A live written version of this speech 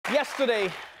Yesterday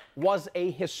was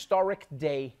a historic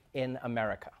day in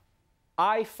America.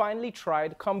 I finally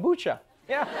tried kombucha.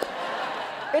 Yeah,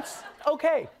 it's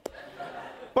okay.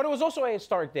 But it was also a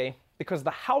historic day because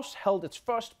the House held its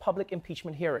first public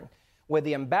impeachment hearing, where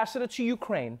the ambassador to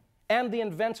Ukraine and the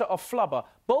inventor of flubber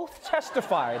both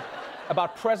testified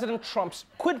about President Trump's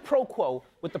quid pro quo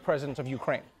with the president of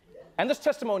Ukraine. And this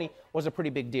testimony was a pretty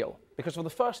big deal, because for the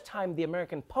first time, the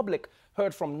American public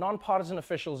heard from nonpartisan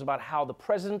officials about how the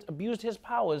president abused his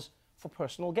powers for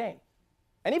personal gain.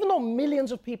 And even though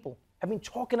millions of people have been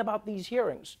talking about these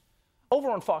hearings, over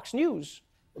on Fox News,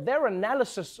 their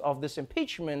analysis of this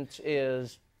impeachment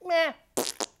is meh.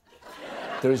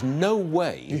 There is no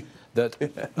way that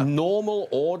normal,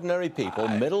 ordinary people,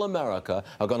 middle America,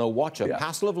 are going to watch a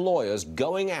passel of lawyers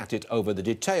going at it over the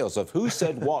details of who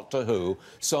said what to who,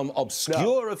 some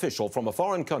obscure official from a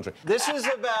foreign country. This is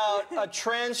about a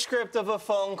transcript of a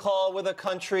phone call with a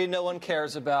country no one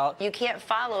cares about. You can't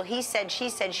follow. He said, she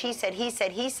said, she said, he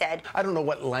said, he said. I don't know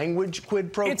what language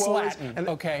quid pro quo is. It's Latin,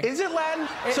 okay? Is it Latin?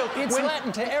 It's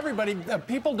Latin to everybody.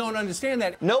 People don't understand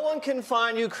that. No one can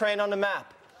find Ukraine on the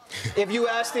map. If you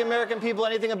ask the American people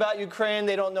anything about Ukraine,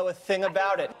 they don't know a thing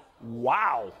about it.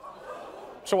 Wow.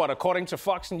 So what, according to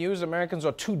Fox News, Americans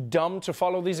are too dumb to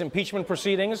follow these impeachment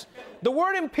proceedings? The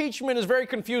word impeachment is very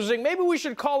confusing. Maybe we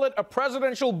should call it a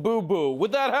presidential boo-boo.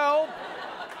 Would that help?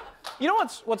 You know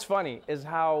what's funny is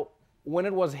how when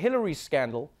it was Hillary's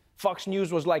scandal, Fox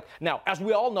News was like, now, as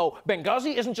we all know,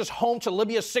 Benghazi isn't just home to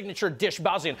Libya's signature dish,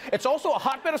 Bazian. It's also a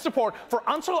hotbed of support for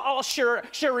Ansar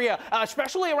al-Sharia,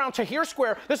 especially around Tahrir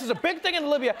Square. This is a big thing in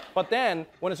Libya. But then,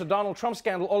 when it's a Donald Trump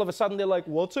scandal, all of a sudden they're like,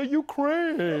 what's a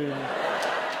Ukraine?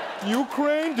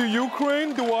 Ukraine? Do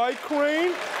Ukraine? Do I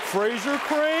crane? Fraser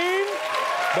crane?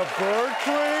 The bird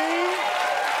crane?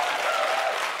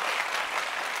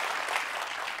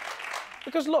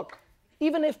 Because look,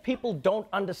 even if people don't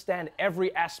understand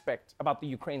every aspect about the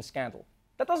Ukraine scandal,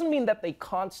 that doesn't mean that they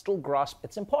can't still grasp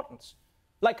its importance.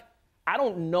 Like, I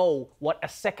don't know what a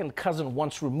second cousin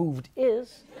once removed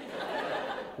is.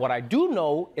 What I do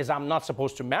know is I'm not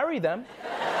supposed to marry them.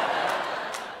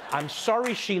 I'm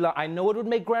sorry, Sheila, I know it would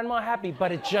make Grandma happy,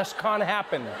 but it just can't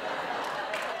happen.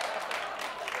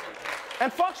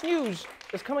 And Fox News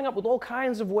is coming up with all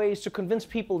kinds of ways to convince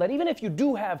people that even if you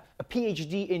do have a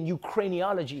PhD in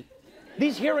Ukrainiology,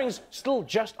 these hearings still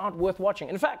just aren't worth watching.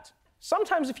 In fact,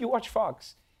 sometimes if you watch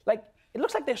Fox, it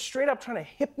looks like they're straight up trying to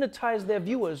hypnotize their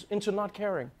viewers into not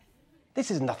caring. This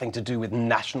has nothing to do with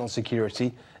national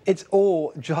security. It's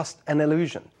all just an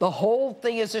illusion. The whole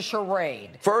thing is a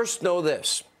charade. First, know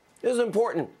this. This is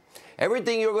important.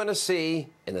 Everything you're going to see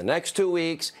in the next 2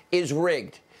 weeks is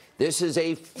rigged. This is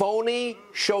a phony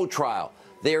show trial.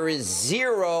 There is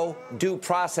zero due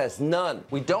process, none.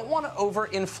 We don't want to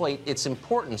overinflate its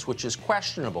importance, which is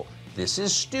questionable. This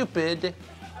is stupid.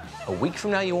 A week from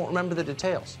now, you won't remember the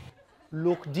details.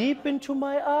 Look deep into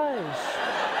my eyes.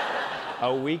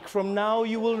 A week from now,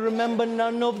 you will remember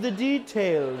none of the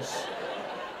details.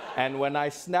 And when I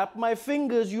snap my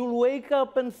fingers, you'll wake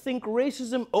up and think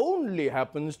racism only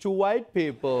happens to white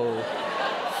people.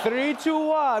 3, 2,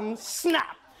 1,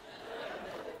 snap!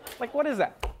 Like, what is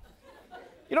that?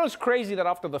 You know, it's crazy that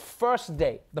after the first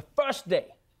day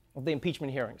of the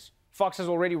impeachment hearings, Fox has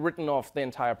already written off the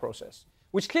entire process,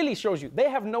 which clearly shows you they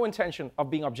have no intention of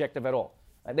being objective at all.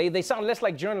 They sound less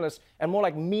like journalists and more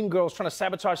like mean girls trying to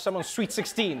sabotage someone's sweet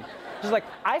 16. Just like,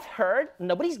 I've heard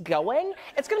nobody's going.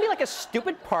 It's going to be like a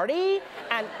stupid party,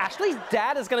 and Ashley's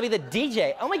dad is going to be the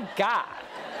DJ. Oh, my God.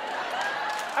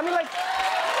 I mean, here's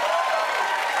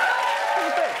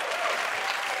the thing.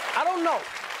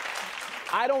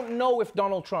 I don't know if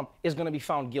Donald Trump is going to be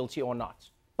found guilty or not.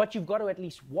 But you've got to at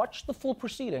least watch the full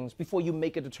proceedings before you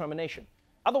make a determination.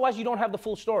 Otherwise, you don't have the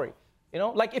full story. You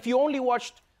know, like if you only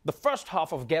watched the first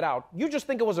half of Get Out, you just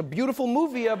think it was a beautiful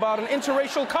movie about an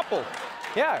interracial couple.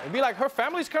 Yeah, it'd be like, her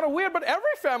family's kind of weird, but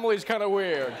every family's kind of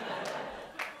weird.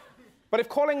 But if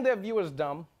calling their viewers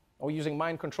dumb or using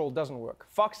mind control doesn't work,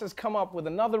 Fox has come up with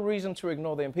another reason to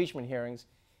ignore the impeachment hearings,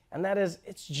 and that is,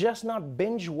 it's just not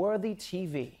binge-worthy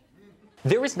TV.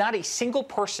 There is not a single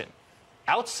person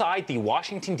outside the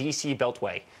Washington, D.C.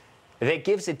 Beltway that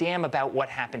gives a damn about what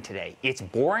happened today. It's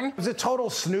boring. It was a total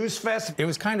snooze fest. It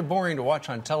was kind of boring to watch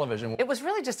on television. It was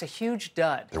really just a huge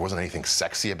dud. There wasn't anything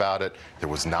sexy about it. There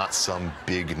was not some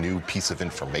big new piece of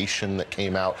information that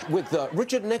came out. With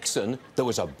Richard Nixon, there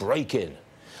was a break-in.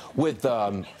 With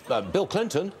Bill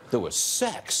Clinton, there was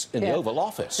sex in the Oval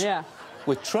Office. Yeah.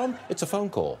 With Trump, it's a phone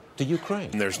call to Ukraine.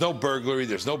 There's no burglary,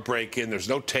 there's no break-in, there's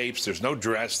no tapes, there's no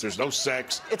dress, there's no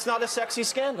sex. It's not a sexy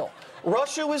scandal.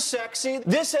 Russia was sexy.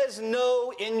 This has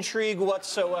no intrigue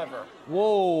whatsoever.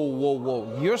 Whoa, whoa,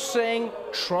 whoa. You're saying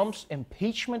Trump's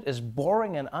impeachment is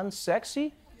boring and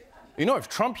unsexy? You know, if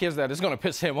Trump hears that, it's gonna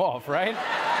piss him off, right?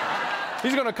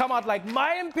 He's gonna come out like,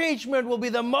 my impeachment will be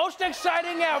the most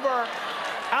exciting ever.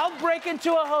 I'll break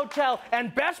into a hotel,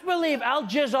 and best believe I'll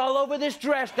jizz all over this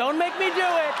dress. Don't make me do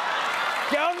it.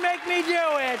 Don't make me do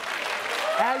it.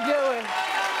 I'll do it.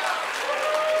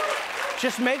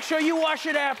 Just make sure you wash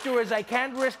it afterwards. I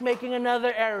can't risk making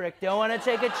another Eric. Don't want to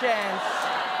take a chance.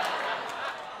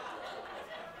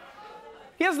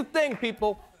 Here's the thing,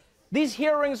 people. These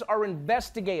hearings are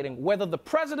investigating whether the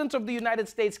President of the United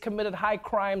States committed high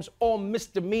crimes or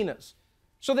misdemeanors.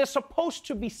 So they're supposed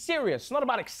to be serious, not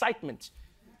about excitement.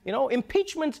 You know,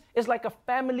 impeachment is like a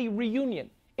family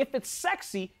reunion. If it's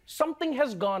sexy, something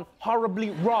has gone horribly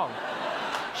wrong.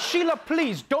 Sheila,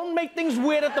 please, don't make things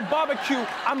weird at the barbecue.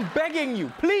 I'm begging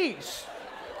you, please.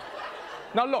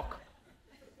 Now look,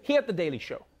 here at The Daily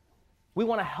Show, we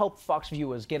want to help Fox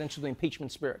viewers get into the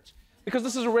impeachment spirit, because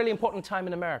this is a really important time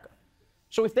in America.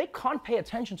 So if they can't pay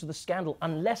attention to the scandal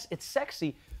unless it's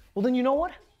sexy, well then you know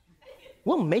what?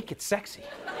 We'll make it sexy.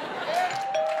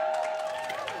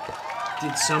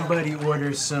 Did somebody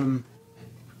order some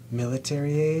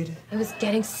military aid? I was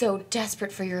getting so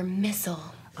desperate for your missile.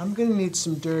 I'm gonna need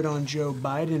some dirt on Joe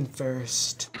Biden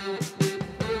first.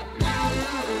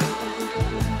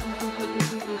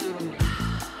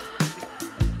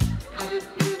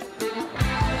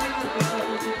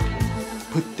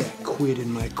 Put that quid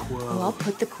in my quo. Oh, I'll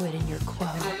put the quid in your quo.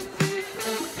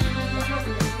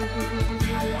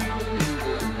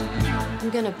 I'm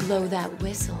gonna blow that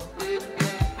whistle.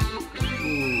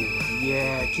 Ooh,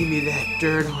 yeah, give me that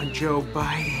dirt on Joe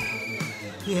Biden.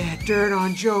 Yeah, dirt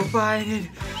on Joe Biden.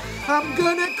 I'm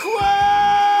gonna quit!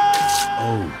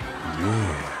 Oh,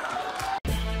 yeah.